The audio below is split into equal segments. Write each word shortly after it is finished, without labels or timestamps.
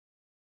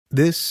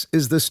This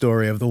is the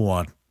story of the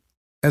one.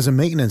 As a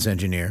maintenance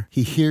engineer,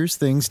 he hears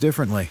things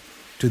differently.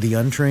 To the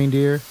untrained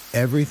ear,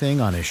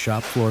 everything on his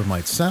shop floor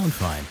might sound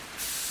fine,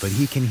 but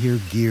he can hear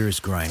gears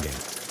grinding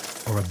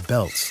or a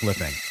belt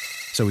slipping.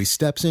 So he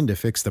steps in to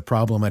fix the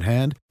problem at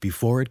hand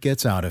before it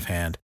gets out of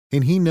hand.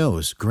 And he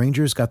knows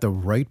Grainger's got the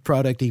right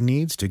product he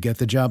needs to get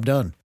the job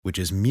done, which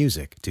is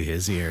music to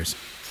his ears.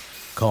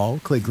 Call,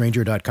 click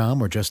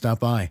Grainger.com, or just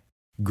stop by.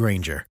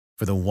 Grainger,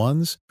 for the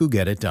ones who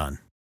get it done.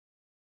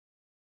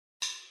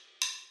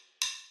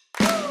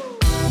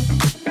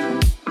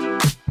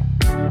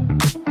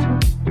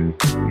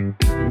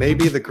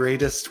 Maybe the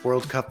greatest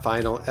World Cup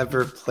final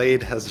ever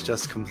played has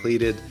just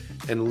completed,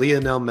 and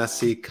Lionel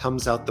Messi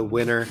comes out the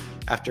winner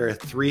after a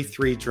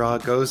 3-3 draw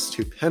goes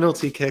to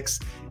penalty kicks,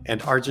 and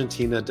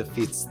Argentina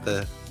defeats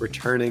the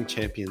returning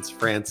champions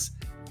France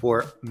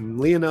for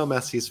Lionel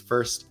Messi's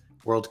first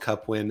World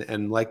Cup win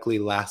and likely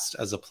last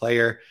as a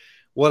player.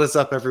 What is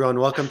up, everyone?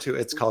 Welcome to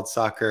It's Called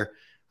Soccer.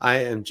 I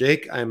am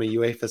Jake. I am a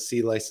UEFA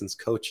C licensed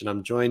coach, and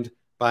I'm joined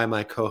by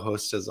my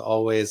co-host, as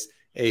always,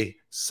 a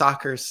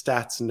soccer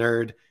stats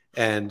nerd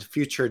and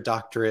future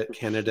doctorate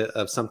candidate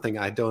of something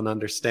I don't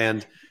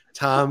understand.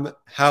 Tom,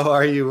 how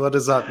are you? What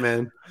is up,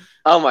 man?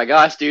 Oh my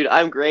gosh, dude,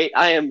 I'm great.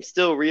 I am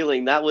still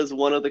reeling. That was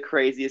one of the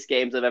craziest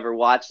games I've ever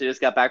watched. I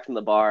just got back from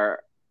the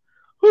bar.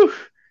 Whew.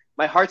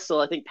 My heart's still,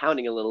 I think,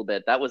 pounding a little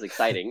bit. That was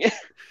exciting.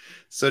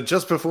 So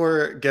just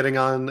before getting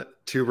on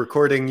to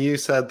recording, you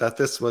said that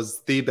this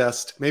was the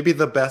best, maybe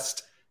the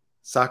best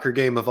soccer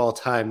game of all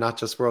time, not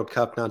just World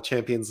Cup, not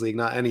Champions League,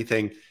 not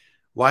anything.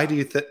 Why do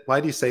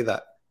you say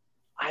that?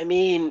 I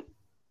mean,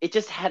 it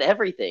just had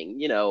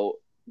everything,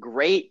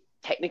 great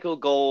technical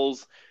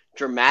goals,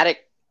 dramatic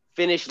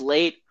finish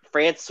late,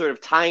 France sort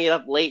of tying it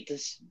up late to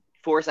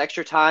force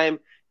extra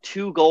time,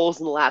 2 goals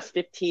in the last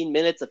 15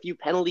 minutes, a few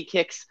penalty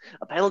kicks,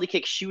 a penalty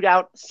kick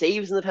shootout,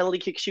 saves in the penalty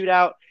kick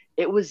shootout.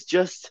 It was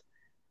just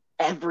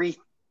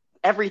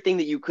everything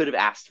that you could have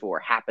asked for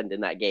happened in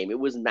that game. It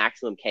was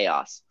maximum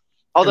chaos.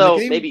 Although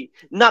maybe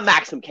not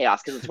maximum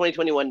chaos, because the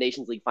 2021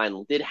 Nations League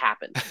final did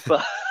happen.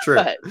 But,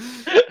 but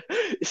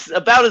it's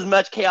about as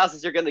much chaos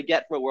as you're going to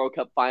get from a World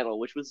Cup final,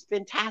 which was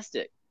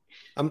fantastic.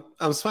 I'm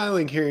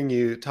smiling hearing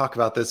you talk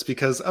about this,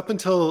 because up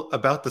until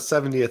about the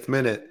 70th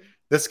minute,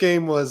 this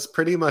game was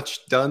pretty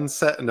much done,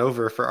 set, and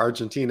over for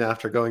Argentina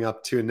after going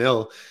up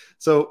 2-0.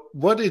 So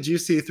what did you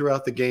see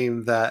throughout the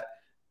game that,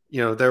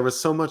 there was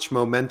so much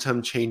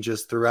momentum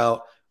changes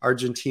throughout?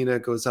 Argentina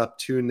goes up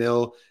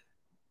 2-0.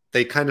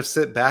 They kind of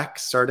sit back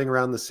starting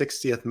around the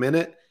 60th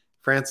minute.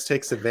 France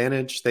takes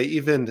advantage. They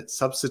even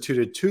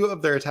substituted 2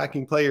 of their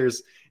attacking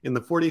players in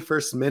the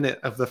 41st minute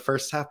of the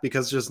first half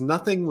because just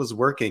nothing was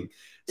working.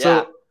 Yeah.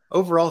 So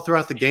overall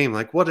throughout the game,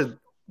 like what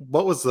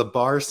was the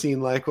bar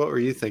scene like? What were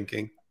you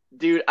thinking?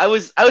 Dude, I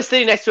was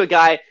sitting next to a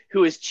guy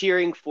who was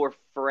cheering for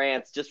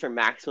France just for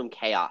maximum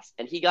chaos.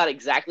 And he got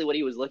exactly what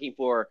he was looking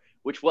for,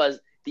 which was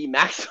the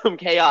maximum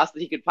chaos that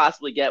he could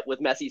possibly get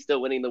with Messi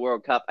still winning the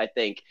World Cup, I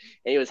think.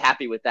 And he was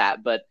happy with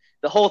that. But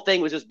the whole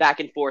thing was just back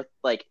and forth,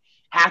 like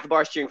half the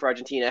bar's cheering for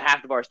Argentina,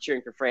 half the bar's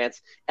cheering for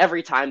France.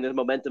 Every time the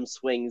momentum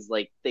swings,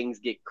 like things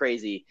get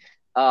crazy.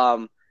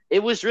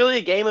 It was really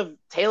a game of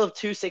tale of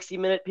 2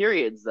 60-minute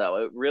periods,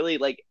 though. It really,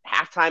 like,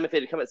 halftime, if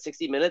it had come at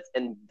 60 minutes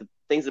and the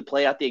things had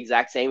played out the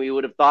exact same, we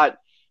would have thought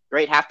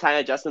great halftime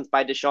adjustments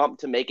by Deschamps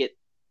to make it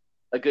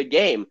a good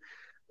game.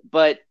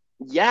 But,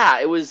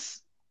 yeah, it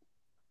was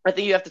 – I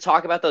think you have to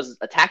talk about those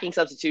attacking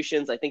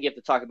substitutions. I think you have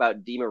to talk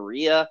about Di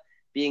Maria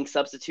being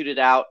substituted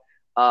out.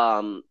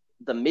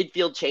 The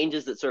midfield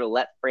changes that sort of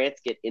let France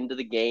get into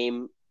the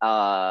game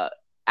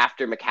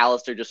after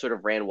McAllister just sort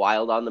of ran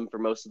wild on them for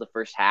most of the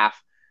first half.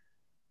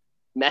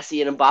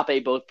 Messi and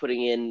Mbappe both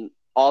putting in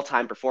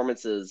all-time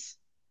performances.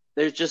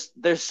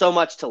 There's so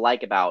much to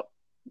like about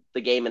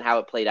the game and how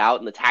it played out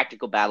and the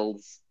tactical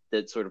battles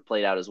that sort of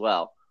played out as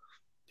well.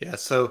 Yeah,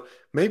 so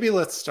maybe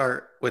let's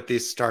start with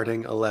these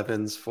starting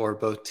 11s for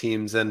both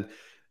teams. And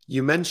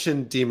you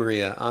mentioned Di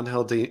Maria,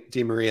 Angel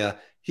Di Maria.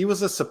 He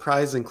was a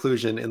surprise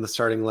inclusion in the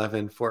starting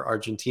 11 for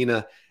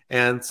Argentina.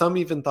 And some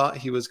even thought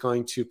he was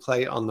going to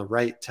play on the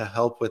right to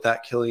help with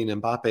that Kylian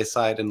Mbappe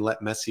side and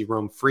let Messi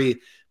roam free.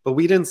 But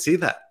we didn't see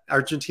that.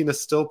 Argentina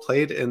still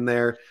played in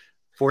their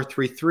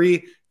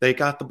 4-3-3. They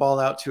got the ball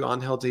out to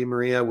Angel Di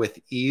Maria with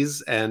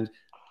ease. And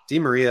Di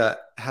Maria,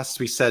 has to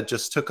be said,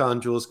 just took on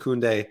Jules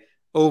Koundé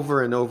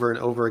over and over and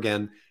over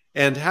again.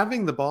 And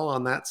having the ball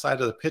on that side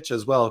of the pitch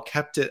as well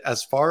kept it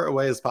as far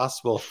away as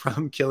possible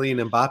from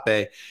Kylian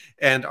Mbappe.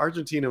 And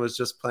Argentina was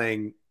just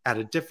playing at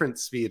a different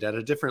speed, at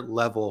a different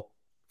level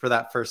for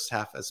that first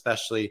half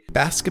especially.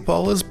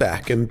 Basketball is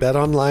back, and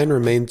BetOnline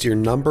remains your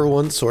number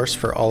one source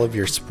for all of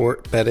your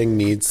sport betting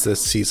needs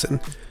this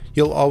season.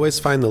 You'll always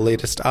find the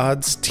latest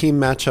odds, team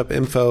matchup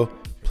info,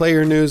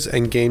 player news,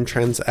 and game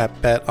trends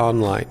at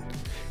BetOnline.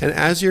 And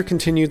as your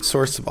continued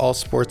source of all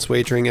sports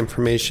wagering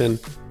information,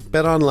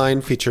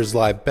 BetOnline features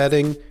live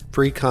betting,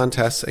 free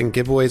contests, and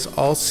giveaways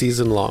all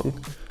season long.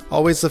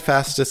 Always the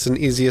fastest and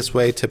easiest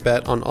way to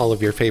bet on all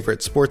of your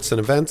favorite sports and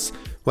events,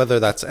 whether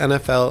that's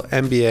NFL,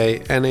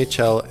 NBA,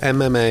 NHL,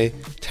 MMA,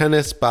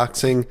 tennis,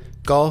 boxing,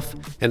 golf,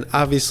 and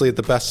obviously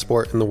the best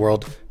sport in the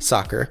world,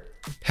 soccer.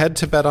 Head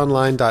to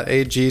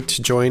betonline.ag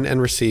to join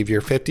and receive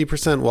your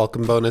 50%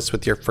 welcome bonus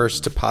with your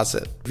first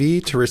deposit.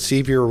 To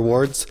receive your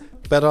rewards.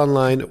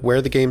 BetOnline,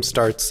 where the game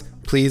starts.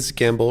 Please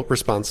gamble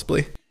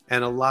responsibly.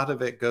 And a lot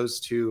of it goes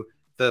to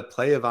the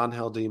play of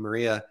Angel Di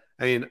Maria.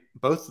 I mean,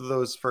 both of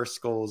those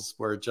first goals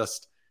were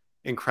just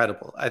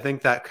incredible. I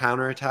think that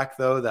counterattack,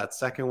 though, that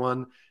second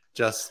one,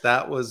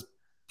 that was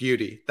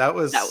beauty. That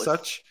was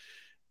such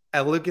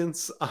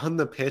elegance on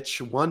the pitch.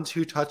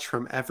 1-2 touch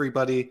from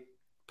everybody.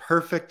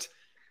 Perfect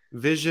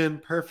vision,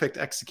 perfect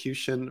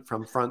execution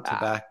from front to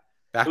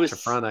back to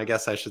front, I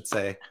guess I should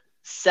say.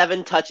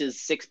 7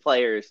 touches, 6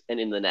 players, and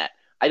in the net.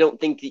 I don't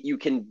think that you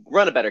can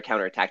run a better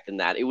counterattack than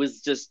that. It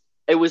was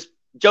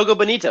Jogo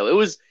Bonito. It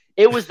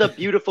was the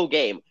beautiful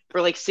game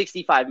for like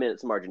 65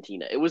 minutes from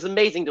Argentina. It was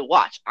amazing to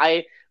watch.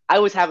 I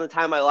was having the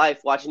time of my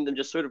life watching them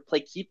just sort of play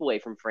keep away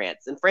from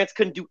France, and France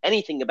couldn't do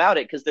anything about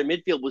it because their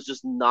midfield was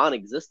just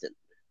non-existent.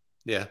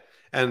 Yeah.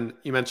 And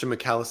you mentioned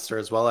McAllister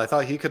as well. I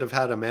thought he could have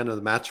had a man of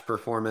the match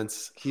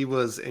performance. He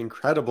was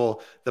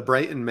incredible. The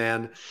Brighton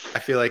man, I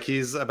feel like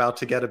he's about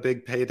to get a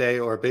big payday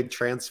or a big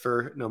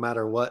transfer no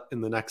matter what in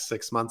the next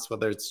 6 months,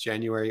 whether it's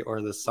January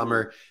or the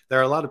summer. There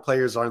are a lot of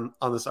players on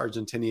this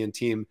Argentinian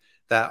team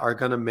that are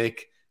going to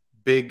make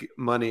big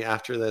money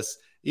after this.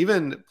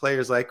 Even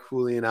players like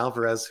Julian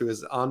Alvarez, who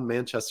is on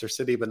Manchester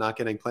City but not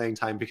getting playing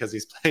time because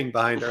he's playing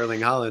behind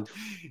Erling Haaland.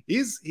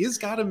 He's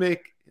got to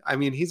make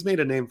he's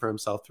made a name for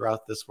himself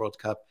throughout this World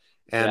Cup.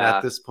 And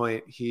at this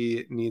point,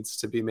 he needs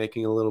to be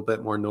making a little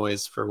bit more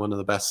noise for one of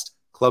the best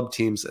club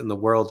teams in the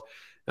world.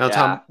 Now,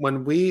 Tom,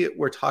 when we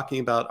were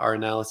talking about our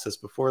analysis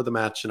before the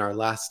match in our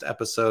last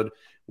episode,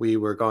 we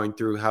were going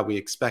through how we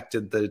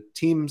expected the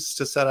teams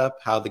to set up,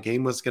 how the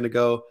game was going to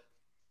go.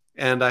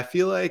 And I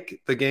feel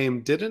like the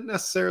game didn't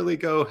necessarily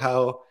go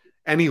how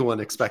anyone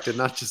expected,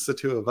 not just the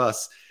two of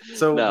us.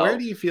 So where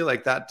do you feel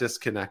like that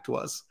disconnect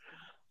was?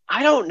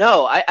 I don't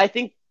know. I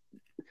think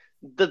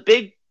the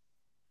big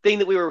thing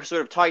that we were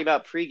sort of talking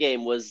about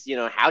pregame was,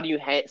 how do you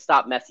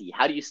stop Messi?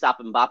 How do you stop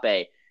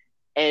Mbappe?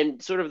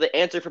 And sort of the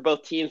answer for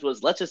both teams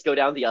was, let's just go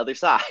down the other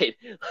side.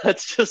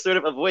 Let's just sort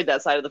of avoid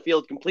that side of the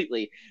field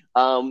completely,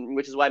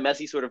 which is why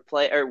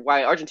Messi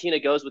why Argentina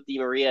goes with Di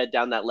Maria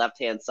down that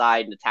left-hand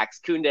side and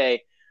attacks Koundé.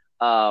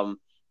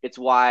 It's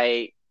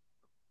why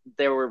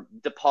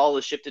DePaul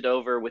is shifted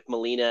over with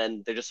Molina,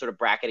 and they're just sort of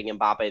bracketing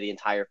Mbappe the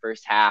entire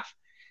first half.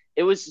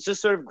 It was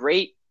just sort of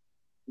great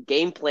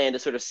game plan to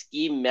sort of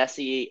scheme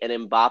Messi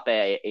and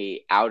Mbappe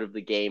out of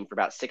the game for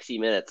about 60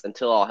 minutes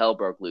until all hell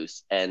broke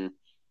loose, and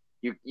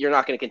you're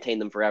not going to contain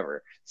them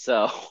forever.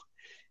 So,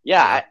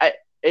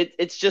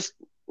 it's just,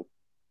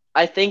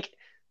 I think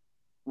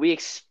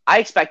I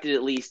expected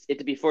at least it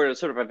to be for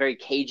sort of a very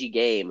cagey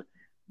game,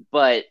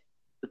 but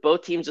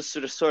both teams just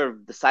sort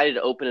of decided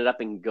to open it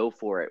up and go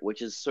for it,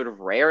 which is sort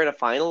of rare in a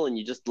final, and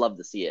you just love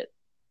to see it.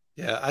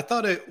 Yeah, I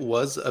thought it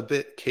was a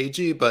bit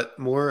cagey, but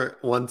more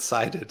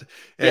one-sided.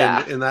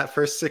 And in that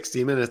first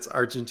 60 minutes,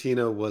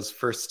 Argentina was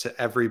first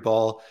to every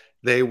ball.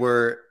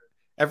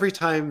 Every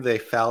time they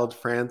fouled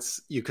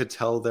France, you could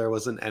tell there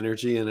was an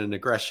energy and an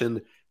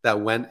aggression that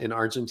went in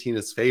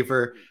Argentina's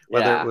favor,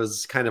 whether it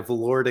was kind of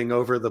lording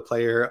over the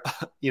player,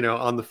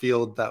 on the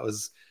field that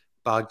was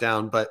bogged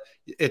down. But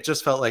it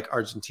just felt like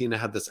Argentina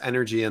had this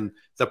energy, and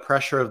the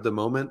pressure of the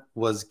moment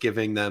was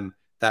giving them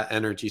that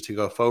energy to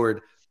go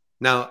forward.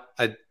 Now,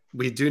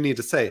 we do need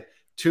to say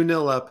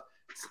 2-0 up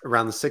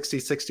around the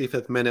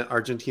 65th minute.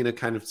 Argentina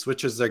kind of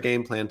switches their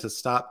game plan to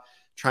stop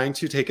trying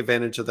to take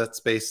advantage of that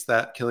space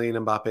that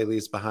Kylian Mbappe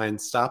leaves behind,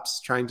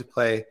 stops trying to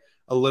play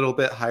a little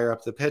bit higher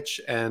up the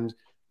pitch, and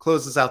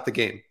closes out the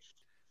game.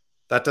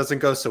 That doesn't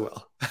go so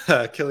well.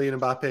 Kylian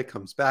Mbappe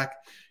comes back,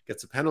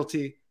 gets a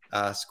penalty,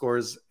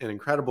 scores an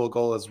incredible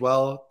goal as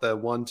well. The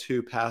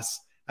 1-2 pass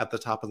at the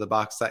top of the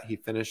box that he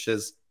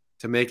finishes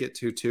to make it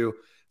 2-2.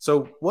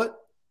 So what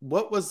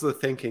was the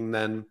thinking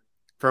then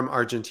from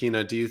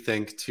Argentina, do you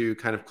think, to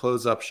kind of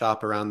close up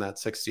shop around that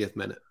 60th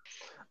minute?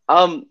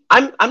 I'm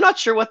not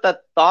sure what the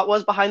thought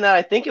was behind that.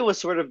 I think it was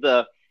sort of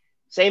the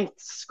same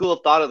school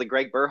of thought of the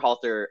Greg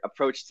Berhalter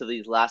approach to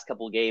these last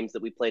couple of games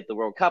that we played the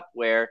World Cup,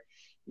 where,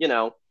 you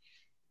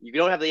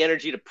don't have the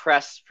energy to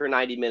press for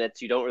 90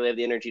 minutes. You don't really have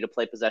the energy to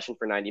play possession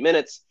for 90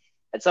 minutes.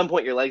 At some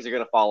point, your legs are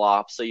going to fall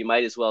off, so you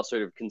might as well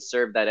sort of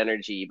conserve that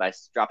energy by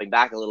dropping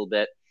back a little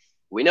bit.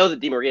 We know that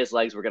Di Maria's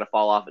legs were going to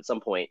fall off at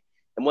some point.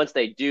 And once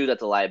they do,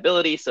 that's a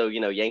liability. So,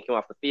 yank him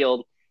off the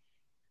field.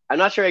 I'm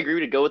not sure I agree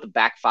to go with the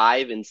back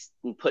five and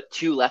put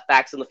 2 left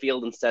backs on the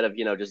field instead of,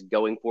 just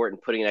going for it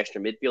and putting an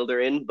extra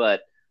midfielder in.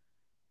 But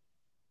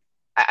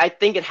I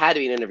think it had to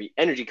be an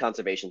energy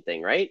conservation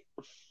thing, right?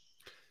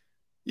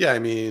 Yeah, I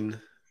mean,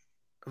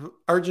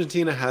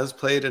 Argentina has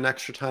played an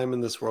extra time in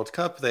this World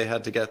Cup. They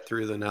had to get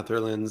through the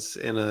Netherlands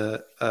in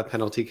a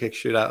penalty kick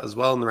shootout as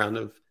well in the round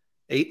of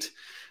 8.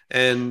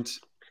 And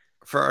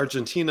for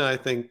Argentina, I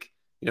think,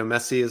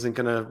 Messi isn't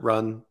going to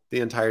run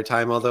the entire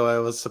time, although I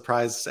was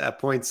surprised at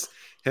points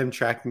him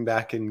tracking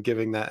back and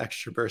giving that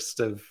extra burst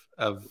of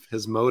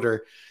his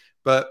motor.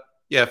 But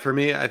yeah, for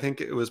me, I think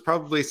it was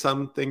probably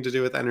something to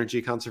do with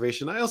energy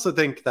conservation. I also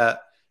think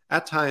that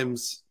at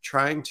times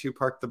trying to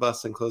park the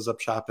bus and close up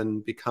shop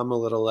and become a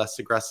little less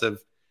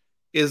aggressive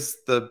is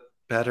the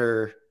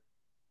better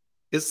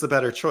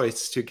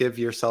choice to give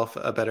yourself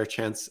a better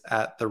chance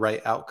at the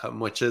right outcome,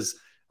 which is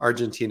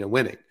Argentina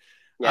winning.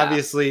 Yeah.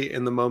 Obviously,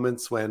 in the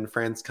moments when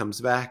France comes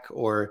back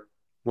or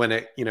when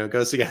it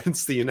goes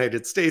against the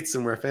United States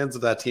and we're fans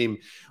of that team,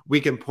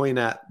 we can point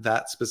at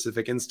that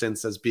specific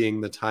instance as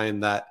being the time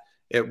that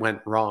it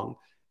went wrong.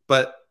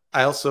 But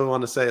I also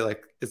want to say,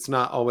 like, it's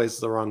not always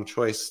the wrong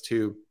choice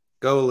to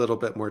go a little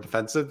bit more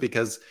defensive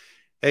because,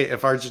 hey,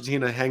 if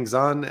Argentina hangs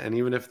on and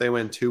even if they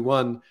win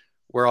 2-1,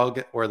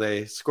 or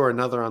they score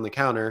another on the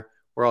counter,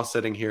 we're all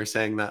sitting here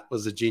saying that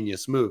was a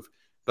genius move.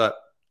 But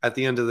at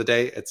the end of the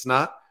day, it's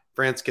not.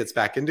 France gets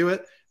back into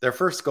it. Their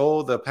first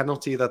goal, the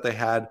penalty that they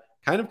had,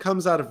 kind of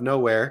comes out of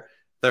nowhere.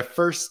 Their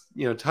first,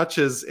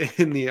 touches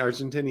in the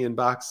Argentinian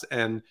box,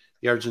 and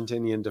the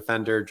Argentinian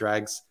defender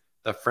drags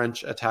the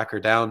French attacker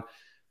down.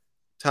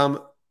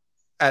 Tom,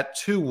 at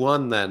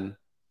 2-1 then,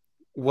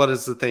 what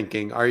is the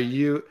thinking?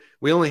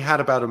 We only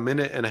had about a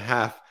minute and a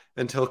half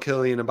until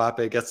Kylian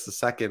Mbappe gets the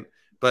second,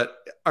 but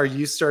are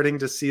you starting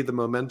to see the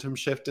momentum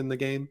shift in the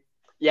game?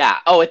 Yeah.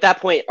 Oh, at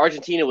that point,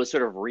 Argentina was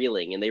sort of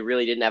reeling, and they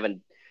really didn't have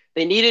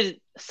they needed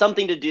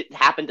something to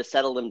happen to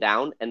settle them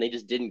down, and they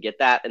just didn't get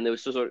that. And there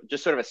was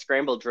just sort of a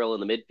scramble drill in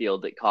the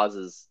midfield that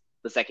causes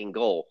the second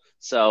goal.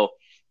 So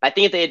I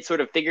think if they had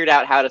sort of figured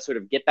out how to sort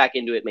of get back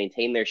into it,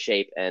 maintain their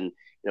shape, and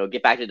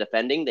get back to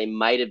defending, they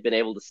might have been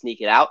able to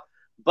sneak it out.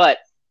 But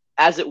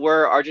as it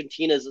were,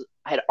 Argentina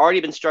had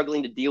already been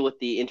struggling to deal with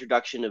the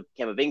introduction of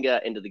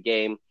Camavinga into the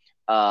game.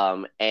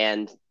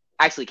 And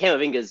actually,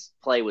 Camavinga's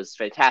play was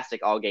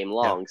fantastic all game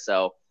long. Yeah.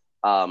 So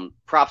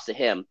props to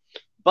him.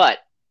 But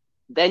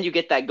then you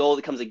get that goal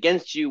that comes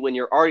against you when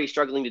you're already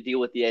struggling to deal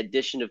with the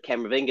addition of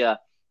Camavinga,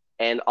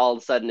 and all of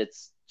a sudden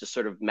it's just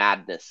sort of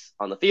madness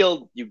on the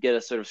field. You get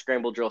a sort of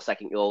scramble drill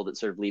second goal that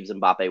sort of leaves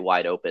Mbappe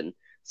wide open.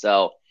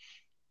 So,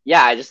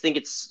 yeah, I just think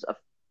it's a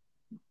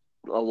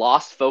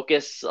lost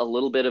focus, a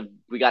little bit of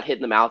we got hit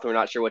in the mouth, we're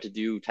not sure what to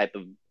do type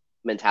of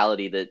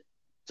mentality that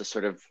just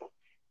sort of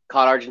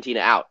caught Argentina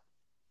out.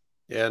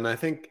 Yeah, and I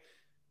think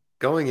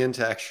going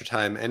into extra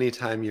time,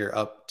 anytime you're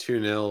up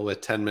 2-0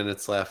 with 10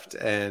 minutes left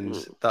and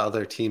the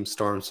other team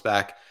storms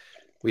back,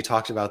 we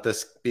talked about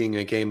this being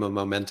a game of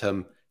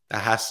momentum.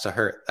 That has to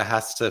hurt. That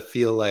has to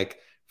feel like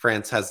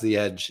France has the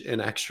edge in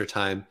extra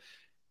time.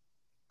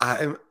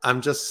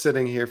 I'm just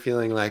sitting here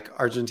feeling like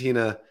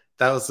Argentina,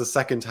 that was the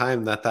second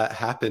time that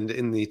happened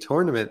in the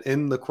tournament,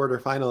 in the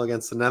quarterfinal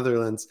against the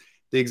Netherlands.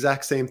 The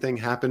exact same thing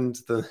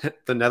happened.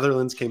 The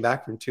Netherlands came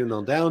back from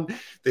 2-0 down.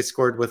 They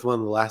scored with one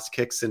of the last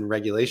kicks in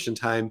regulation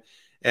time,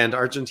 and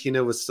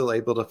Argentina was still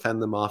able to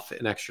fend them off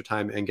in extra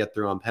time and get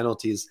through on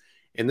penalties.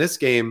 In this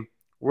game,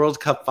 World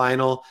Cup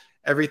final,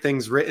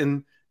 everything's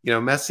written.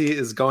 Messi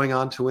is going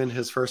on to win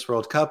his first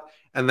World Cup,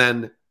 and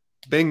then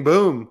bing,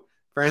 boom,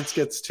 France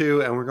gets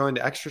 2, and we're going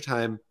to extra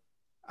time.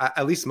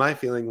 At least my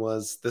feeling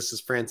was this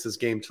is France's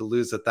game to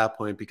lose at that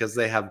point because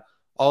they have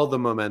all the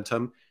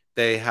momentum.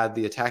 They had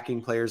the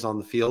attacking players on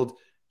the field.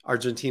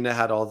 Argentina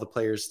had all the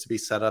players to be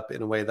set up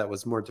in a way that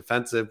was more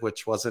defensive,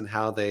 which wasn't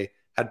how they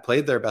had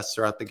played their best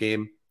throughout the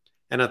game.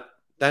 And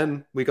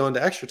then we go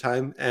into extra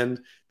time,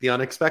 and the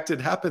unexpected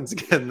happens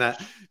again,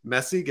 that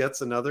Messi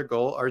gets another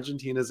goal.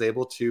 Argentina is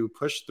able to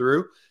push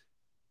through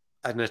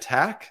an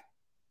attack.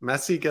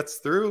 Messi gets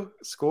through,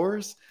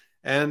 scores,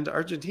 and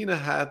Argentina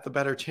had the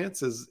better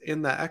chances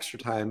in that extra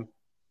time.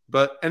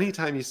 But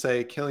anytime you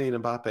say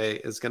Kylian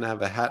Mbappe is going to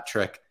have a hat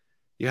trick,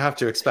 you have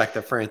to expect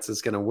that France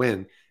is going to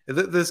win.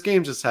 This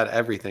game just had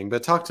everything.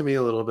 But talk to me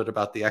a little bit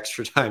about the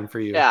extra time for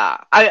you. Yeah,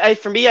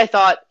 for me, I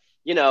thought,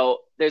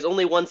 there's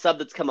only one sub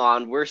that's come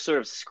on. We're sort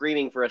of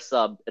screaming for a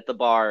sub at the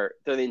bar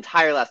through the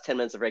entire last 10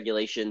 minutes of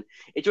regulation.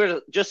 It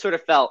just sort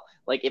of felt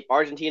like if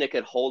Argentina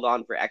could hold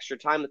on for extra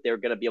time, that they were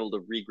going to be able to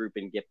regroup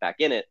and get back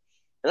in it.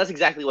 And that's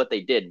exactly what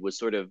they did, was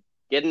sort of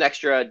get an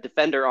extra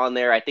defender on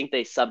there. I think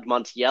they subbed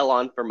Montiel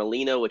on for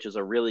Molina, which was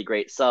a really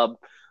great sub.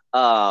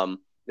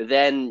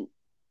 Then,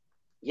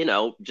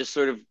 just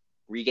sort of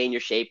regain your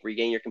shape,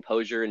 regain your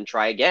composure, and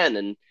try again.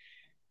 And,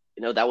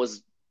 that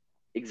was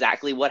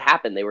exactly what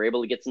happened. They were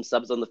able to get some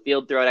subs on the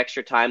field throughout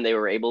extra time. They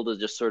were able to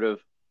just sort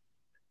of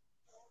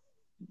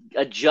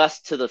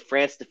adjust to the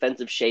France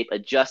defensive shape,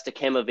 adjust to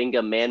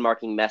Camavinga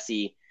man-marking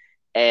Messi,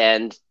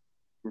 and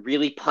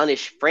really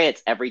punish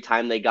France every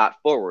time they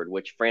got forward,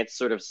 which France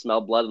sort of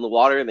smelled blood in the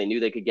water. They knew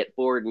they could get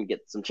forward and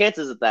get some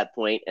chances at that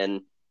point,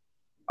 and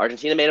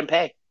Argentina made them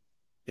pay.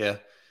 Yeah.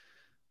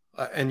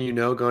 And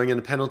going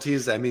into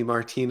penalties, Emi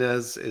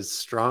Martinez is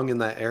strong in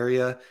that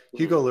area.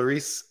 Hugo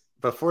Lloris,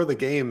 before the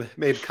game,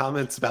 made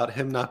comments about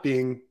him not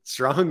being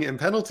strong in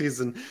penalties,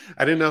 and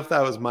I didn't know if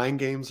that was mind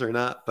games or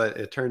not, but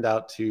it turned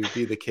out to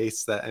be the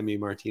case that Emi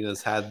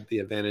Martinez had the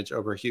advantage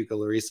over Hugo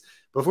Lloris.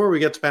 Before we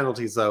get to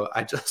penalties, though,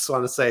 I just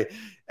want to say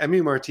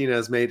Emi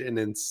Martinez made an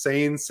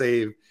insane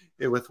save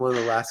with one of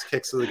the last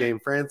kicks of the game.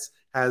 France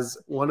has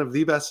one of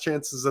the best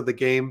chances of the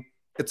game.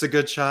 It's a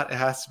good shot. It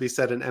has to be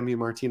said. And Emi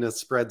Martinez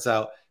spreads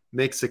out,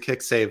 makes a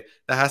kick save.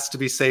 That has to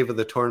be save of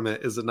the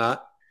tournament, is it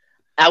not?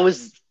 That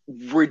was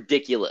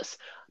ridiculous.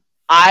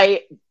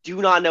 I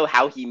do not know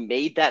how he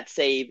made that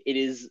save. It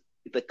is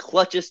the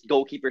clutchest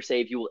goalkeeper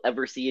save you will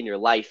ever see in your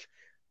life.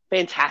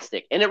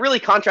 Fantastic. And it really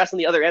contrasts on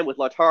the other end with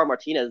Lautaro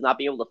Martinez not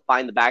being able to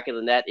find the back of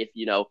the net if,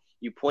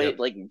 you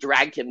pointed,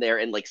 dragged him there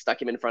and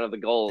stuck him in front of the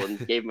goal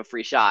and gave him a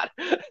free shot.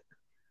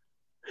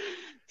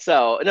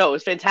 So, no, it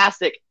was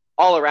fantastic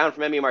all around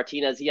from Emi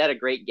Martinez. He had a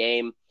great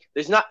game.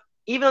 There's not,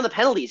 even on the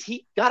penalties,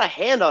 he got a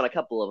hand on a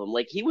couple of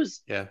them. He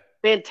was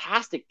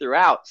fantastic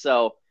throughout.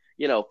 So,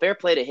 fair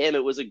play to him.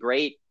 It was a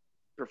great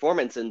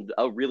performance and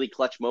a really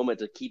clutch moment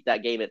to keep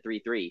that game at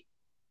 3-3.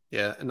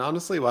 Yeah, and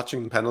honestly,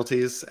 watching the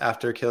penalties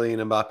after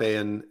Kylian Mbappe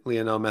and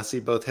Lionel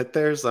Messi both hit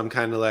theirs, I'm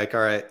kind of like,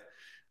 all right,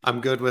 I'm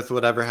good with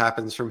whatever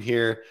happens from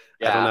here.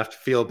 Yeah. I don't have to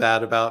feel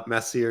bad about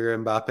Messi or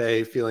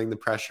Mbappe feeling the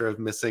pressure of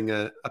missing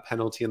a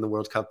penalty in the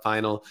World Cup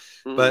final.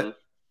 Mm-hmm. But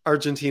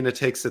Argentina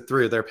takes it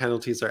through. Their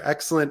penalties are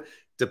excellent.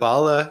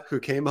 Dybala,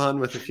 who came on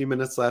with a few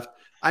minutes left,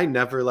 I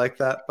never like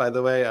that, by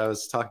the way. I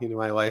was talking to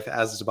my wife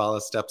as Dybala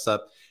steps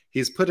up.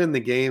 He's put in the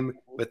game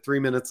with 3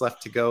 minutes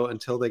left to go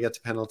until they get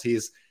to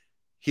penalties.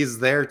 He's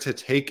there to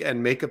take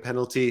and make a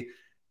penalty.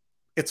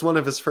 It's one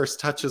of his first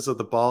touches of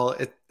the ball.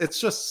 It's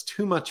just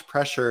too much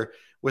pressure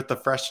with the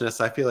freshness.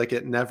 I feel like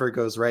it never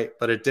goes right,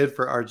 but it did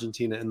for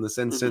Argentina in this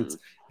instance.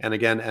 Mm-hmm. And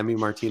again, Emi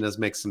Martinez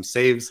makes some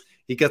saves.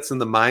 He gets in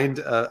the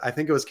mind. I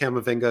think it was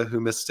Camavinga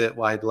who missed it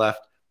wide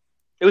left.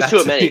 It was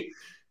Tchouaméni.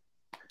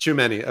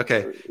 Tchouaméni.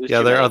 Okay.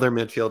 Yeah, their other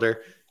midfielder.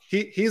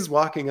 He's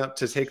walking up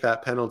to take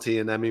that penalty,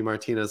 and Emi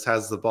Martinez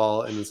has the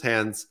ball in his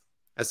hands.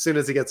 As soon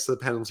as he gets to the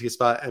penalty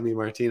spot, Emi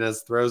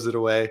Martinez throws it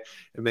away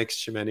and makes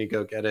Tchouaméni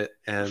go get it.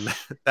 And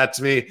that,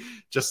 to me,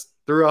 just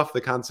threw off the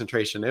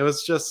concentration. It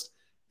was just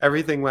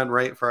everything went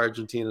right for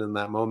Argentina in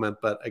that moment.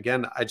 But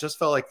again, I just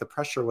felt like the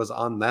pressure was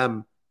on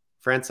them.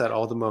 France had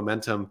all the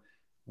momentum.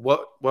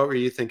 What were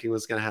you thinking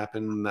was going to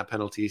happen in that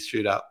penalty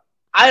shootout?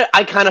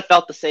 I kind of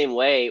felt the same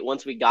way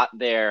once we got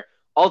there.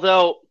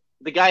 Although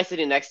the guy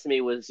sitting next to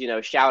me was,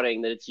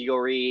 shouting that it's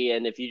Yori,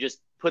 and if you just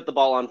put the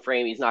ball on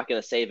frame, he's not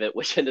going to save it,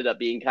 which ended up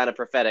being kind of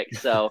prophetic.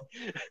 So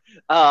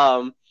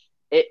I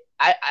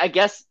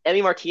guess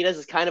Emi Martinez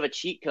is kind of a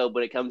cheat code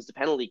when it comes to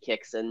penalty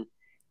kicks. And,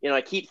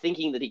 I keep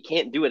thinking that he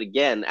can't do it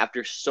again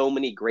after so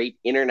many great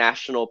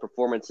international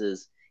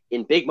performances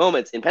in big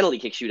moments in penalty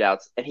kick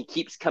shootouts. And he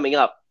keeps coming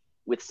up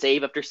with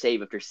save after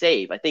save after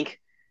save. I think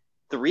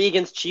 3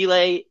 against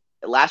Chile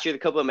last year, the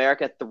Copa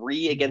America,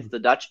 3 against the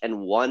Dutch, and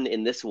 1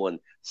 in this one.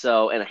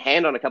 So, and a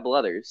hand on a couple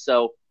others.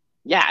 So,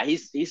 yeah,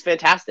 he's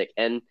fantastic.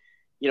 And,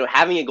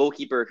 having a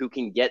goalkeeper who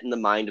can get in the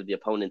mind of the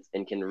opponents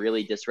and can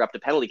really disrupt a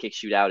penalty kick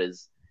shootout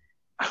is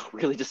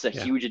really just a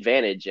huge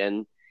advantage.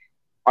 And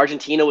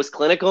Argentina was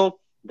clinical.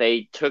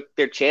 They took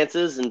their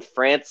chances, and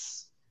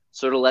France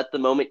sort of let the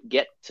moment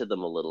get to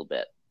them a little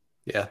bit.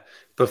 Yeah.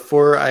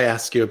 Before I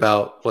ask you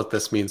about what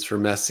this means for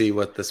Messi,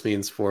 what this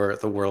means for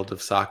the world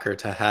of soccer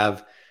to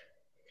have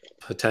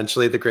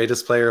potentially the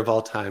greatest player of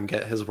all time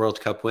get his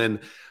World Cup win,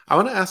 I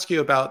want to ask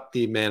you about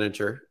the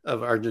manager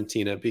of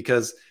Argentina,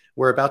 because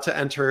we're about to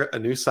enter a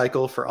new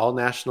cycle for all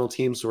national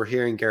teams. We're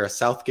hearing Gareth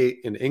Southgate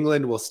in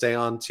England will stay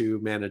on to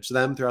manage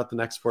them throughout the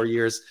next 4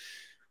 years.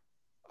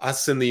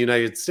 Us in the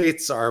United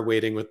States are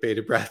waiting with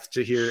bated breath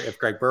to hear if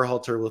Greg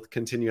Berhalter will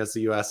continue as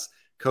the U.S.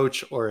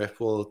 coach or if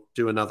we'll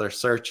do another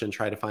search and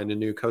try to find a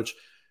new coach.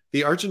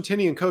 The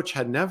Argentinian coach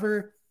had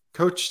never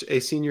coached a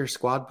senior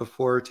squad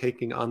before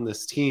taking on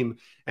this team,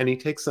 and he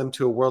takes them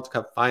to a World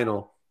Cup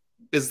final.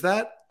 Is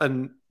that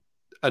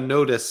a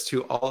notice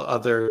to all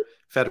other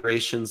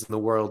federations in the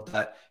world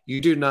that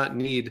you do not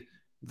need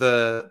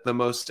the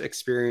most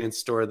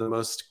experienced or the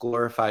most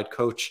glorified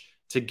coach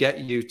to get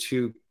you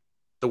to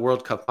the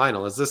World Cup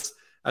final? Is this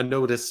a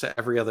notice to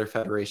every other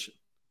federation?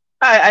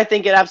 I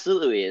think it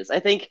absolutely is. I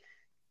think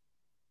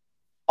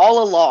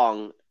all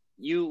along,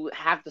 you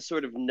have to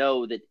sort of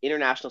know that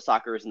international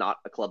soccer is not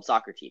a club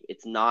soccer team.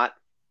 It's not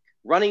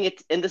running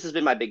it. And this has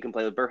been my big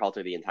complaint with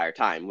Berhalter the entire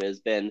time, has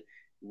been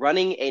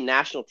running a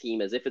national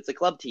team as if it's a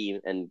club team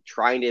and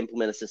trying to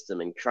implement a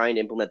system and trying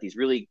to implement these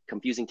really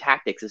confusing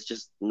tactics is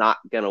just not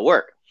going to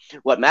work.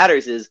 What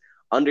matters is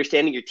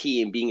understanding your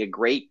team, being a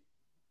great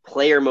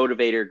player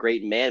motivator,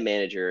 great man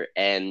manager,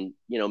 and,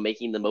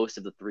 making the most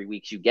of the 3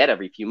 weeks you get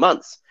every few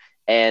months.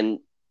 And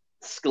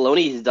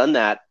Scaloni has done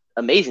that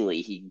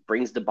amazingly. He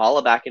brings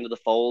Dybala back into the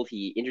fold.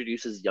 He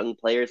introduces young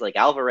players like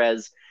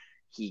Alvarez.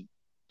 He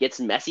gets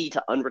Messi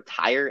to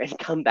unretire and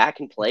come back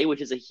and play,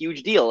 which is a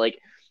huge deal.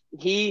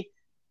 He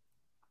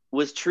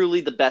was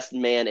truly the best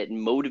man at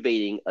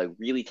motivating a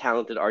really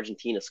talented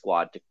Argentina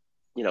squad to,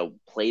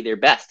 play their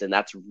best. And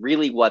that's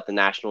really what the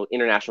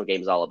international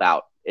game is all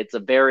about. It's a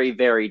very,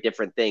 very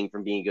different thing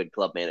from being a good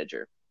club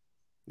manager.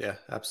 Yeah,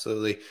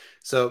 absolutely.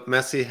 So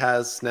Messi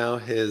has now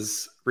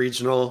his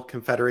regional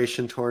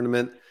confederation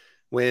tournament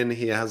win.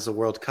 He has a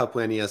World Cup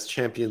win. He has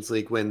Champions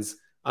League wins.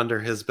 under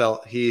his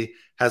belt. He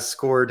has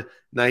scored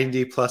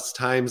 90 plus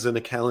times in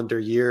a calendar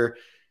year.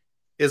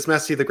 Is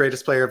Messi the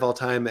greatest player of all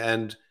time?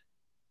 And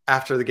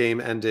after the game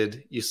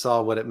ended, you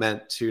saw what it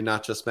meant to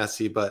not just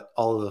Messi, but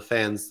all of the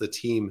fans, the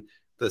team,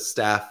 the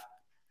staff.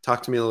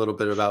 Talk to me a little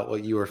bit about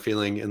what you were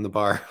feeling in the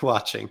bar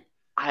watching.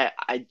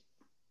 I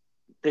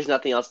there's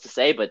nothing else to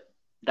say, but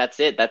that's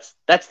it.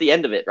 That's the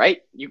end of it,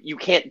 right? You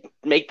can't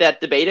make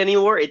that debate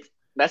anymore. It's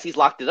Messi's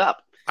locked it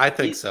up. I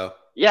think so.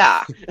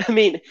 Yeah. I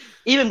mean,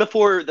 even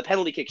before the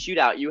penalty kick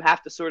shootout, you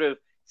have to sort of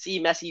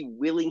see Messi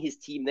willing his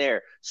team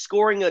there,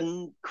 scoring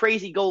a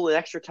crazy goal in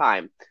extra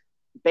time,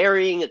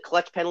 burying a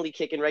clutch penalty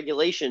kick in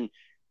regulation.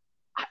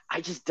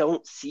 I just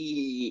don't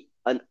see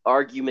an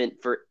argument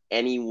for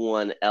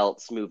anyone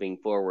else moving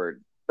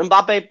forward.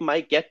 Mbappe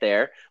might get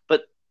there,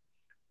 but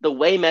the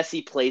way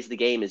Messi plays the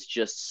game is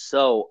just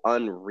so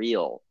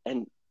unreal.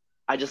 And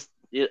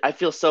I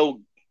feel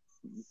so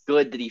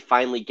good that he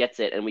finally gets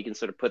it and we can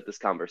sort of put this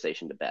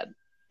conversation to bed.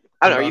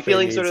 I don't know. Are you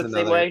feeling sort of the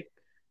same way?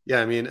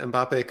 Yeah, I mean,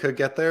 Mbappe could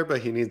get there,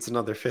 but he needs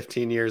another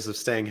 15 years of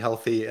staying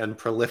healthy and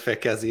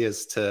prolific as he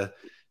is to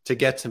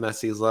get to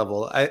Messi's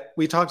level.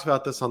 We talked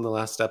about this on the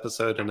last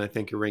episode, and I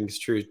think it rings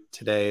true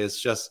today,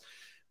 is just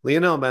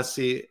Lionel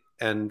Messi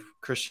and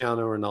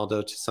Cristiano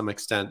Ronaldo, to some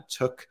extent,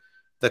 took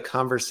the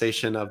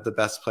conversation of the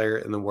best player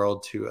in the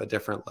world to a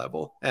different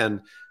level.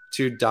 And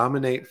to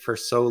dominate for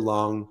so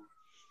long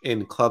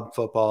in club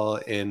football,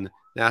 in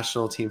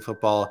national team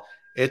football,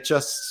 it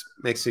just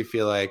makes me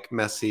feel like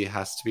Messi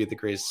has to be the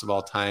greatest of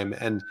all time.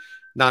 And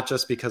not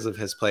just because of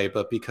his play,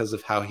 but because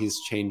of how he's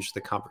changed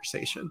the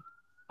conversation.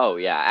 Oh,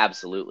 yeah,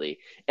 absolutely.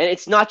 And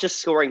it's not just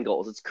scoring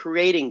goals. It's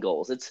creating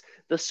goals. It's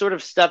the sort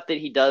of stuff that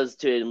he does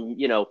to,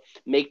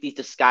 make these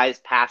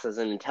disguised passes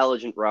and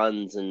intelligent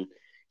runs. And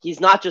he's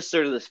not just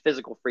sort of this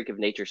physical freak of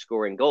nature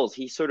scoring goals.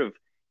 He sort of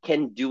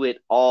can do it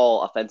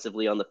all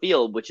offensively on the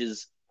field, which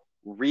is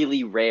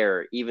really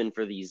rare, even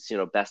for these,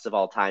 best of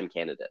all time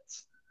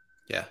candidates.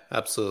 Yeah,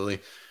 absolutely.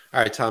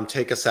 All right, Tom,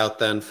 take us out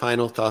then.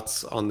 Final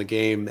thoughts on the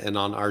game and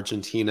on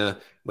Argentina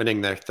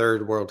winning their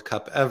third World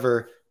Cup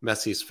ever,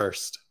 Messi's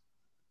first.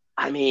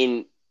 I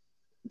mean,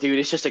 dude,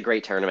 it's just a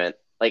great tournament.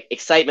 Like,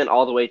 excitement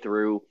all the way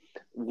through.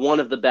 One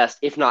of the best,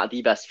 if not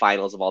the best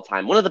finals of all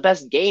time. One of the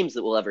best games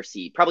that we'll ever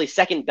see. Probably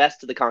second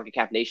best to the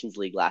CONCACAF Nations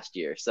League last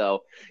year.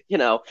 So,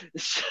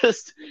 it's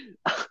just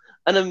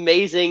an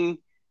amazing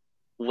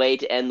way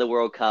to end the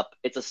World Cup.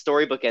 It's a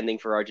storybook ending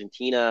for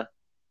Argentina.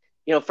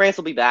 France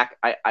will be back.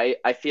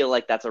 I feel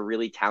like that's a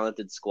really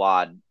talented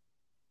squad.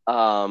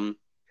 But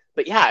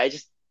yeah,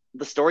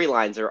 the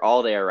storylines are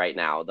all there right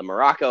now. The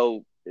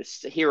Morocco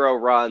hero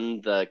run,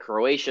 the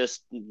Croatia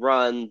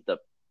run, the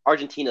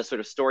Argentina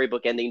sort of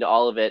storybook ending to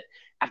all of it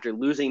after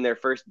losing their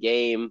first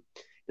game.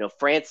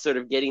 France sort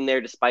of getting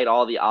there despite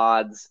all the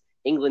odds.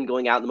 England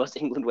going out in the most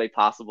England way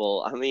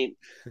possible. I mean,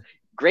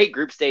 great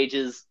group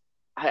stages.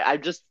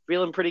 I'm just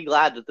feeling pretty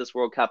glad that this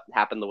World Cup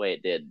happened the way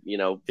it did.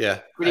 Yeah,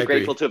 pretty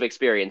grateful to have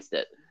experienced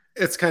it.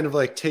 It's kind of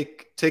like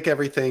take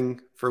everything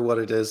for what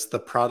it is. The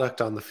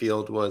product on the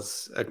field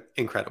was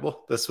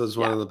incredible. This was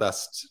one of the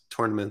best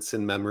tournaments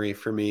in memory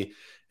for me.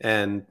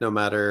 And no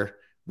matter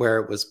where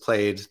it was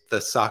played,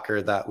 the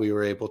soccer that we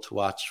were able to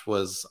watch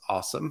was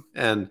awesome.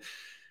 And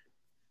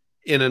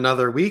in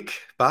another week,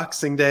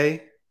 Boxing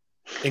Day,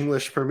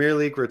 English Premier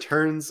League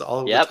returns.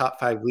 All of the top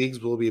 5 leagues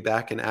will be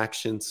back in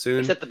action soon.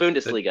 Except the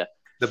Bundesliga.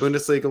 The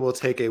Bundesliga will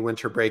take a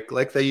winter break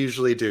like they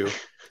usually do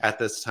at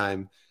this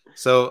time.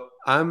 So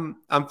I'm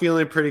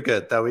feeling pretty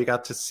good that we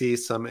got to see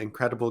some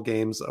incredible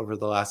games over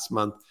the last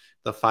month.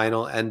 The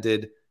final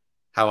ended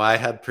how I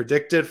had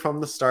predicted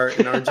from the start,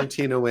 an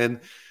Argentina win.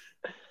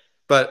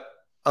 But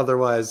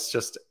otherwise,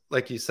 just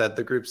like you said,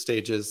 the group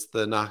stages,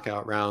 the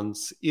knockout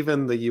rounds,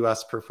 even the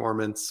U.S.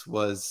 performance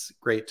was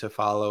great to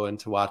follow and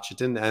to watch. It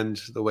didn't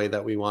end the way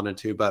that we wanted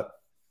to, but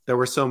there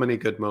were so many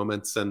good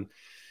moments. And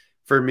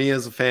for me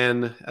as a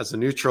fan, as a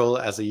neutral,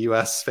 as a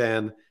U.S.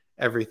 fan,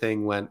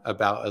 everything went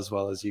about as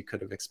well as you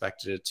could have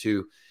expected it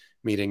to,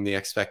 meeting the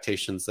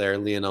expectations there.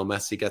 Lionel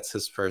Messi gets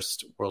his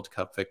first World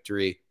Cup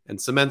victory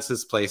and cements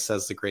his place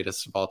as the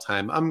greatest of all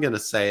time. I'm going to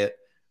say it.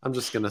 I'm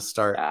just going to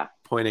start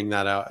pointing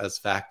that out as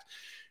fact.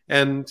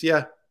 And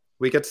yeah,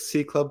 we get to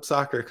see club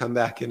soccer come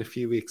back in a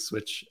few weeks,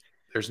 which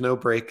there's no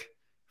break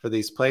for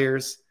these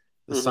players.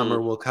 The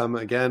summer will come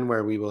again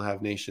where we will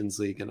have Nations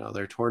League and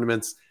other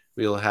tournaments.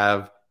 We will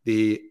have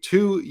the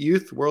 2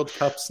 Youth World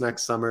Cups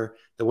next summer.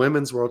 The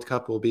Women's World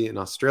Cup will be in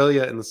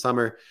Australia in the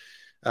summer.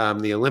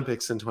 The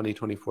Olympics in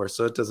 2024.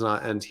 So it does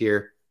not end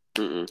here.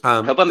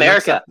 Copa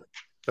America.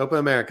 Copa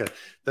America.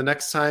 The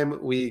next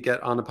time we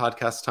get on a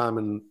podcast, Tom,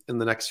 in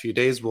the next few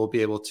days, we'll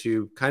be able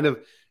to kind of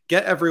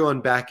get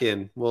everyone back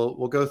in.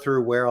 We'll go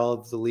through where all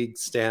of the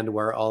leagues stand,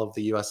 where all of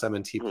the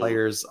USMNT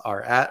players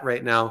are at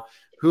right now,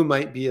 who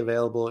might be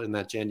available in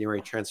that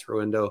January transfer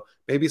window,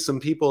 maybe some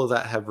people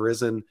that have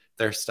risen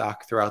their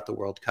stock throughout the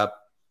World Cup.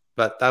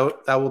 But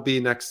that will be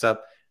next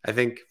up. I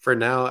think for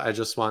now, I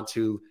just want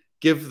to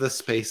give the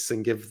space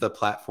and give the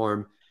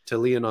platform to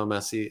Lionel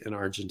Messi and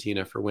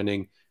Argentina for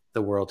winning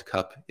the World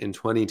Cup in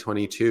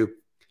 2022.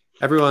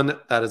 everyone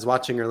that is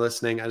watching or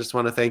listening, I just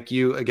want to thank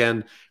you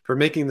again for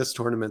making this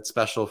tournament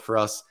special for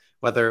us,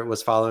 whether it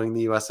was following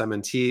the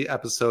USMNT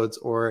episodes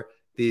or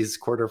these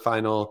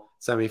quarterfinal,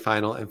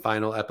 semifinal, and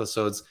final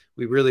episodes.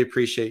 We really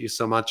appreciate you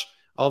so much.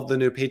 All of the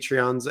new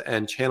Patreons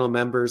and channel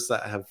members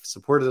that have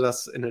supported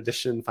us in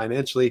addition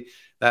financially,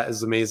 that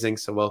is amazing.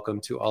 So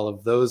welcome to all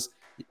of those.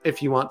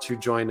 If you want to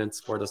join and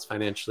support us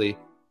financially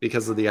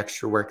because of the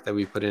extra work that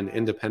we put in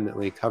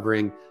independently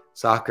covering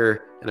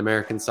soccer and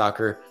American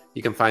soccer,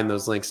 you can find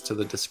those links to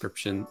the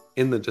description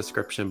in the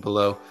description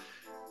below.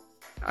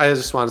 I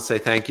just want to say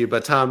thank you,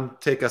 but Tom,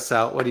 take us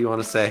out. What do you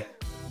want to say?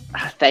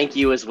 Thank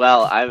you as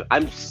well.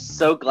 I'm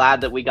so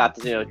glad that we got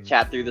to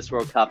chat through this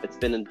World Cup. It's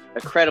been an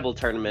incredible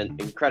tournament,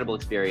 incredible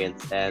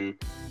experience, and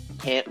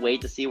can't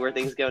wait to see where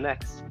things go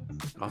next.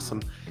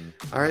 Awesome.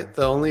 All right.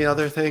 The only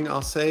other thing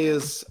I'll say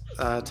is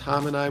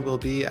Tom and I will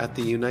be at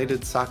the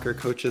United Soccer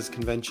Coaches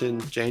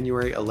Convention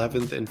January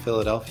 11th in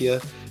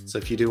Philadelphia. So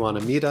if you do want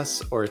to meet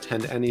us or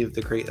attend any of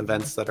the great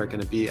events that are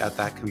going to be at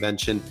that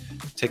convention,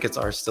 tickets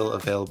are still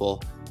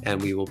available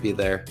and we will be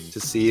there to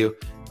see you.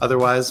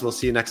 Otherwise, we'll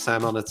see you next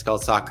time on It's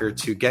Called Soccer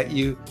to get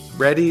you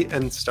ready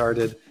and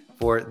started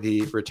for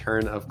the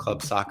return of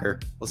club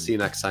soccer. We'll see you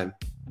next time.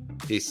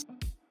 Peace.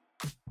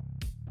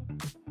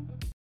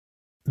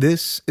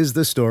 This is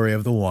the story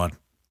of the one.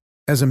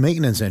 As a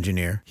maintenance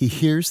engineer, he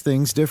hears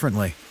things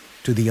differently.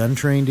 To the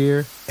untrained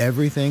ear,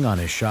 everything on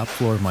his shop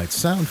floor might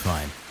sound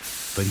fine,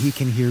 but he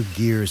can hear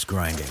gears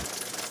grinding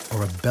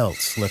or a belt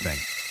slipping.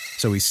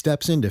 So he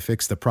steps in to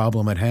fix the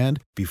problem at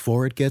hand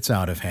before it gets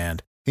out of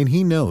hand. And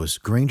he knows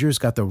Grainger's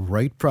got the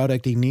right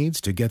product he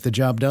needs to get the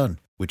job done,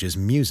 which is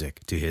music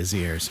to his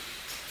ears.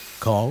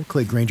 Call,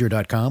 click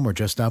Grainger.com, or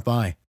just stop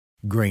by.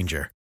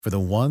 Grainger, for the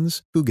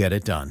ones who get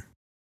it done.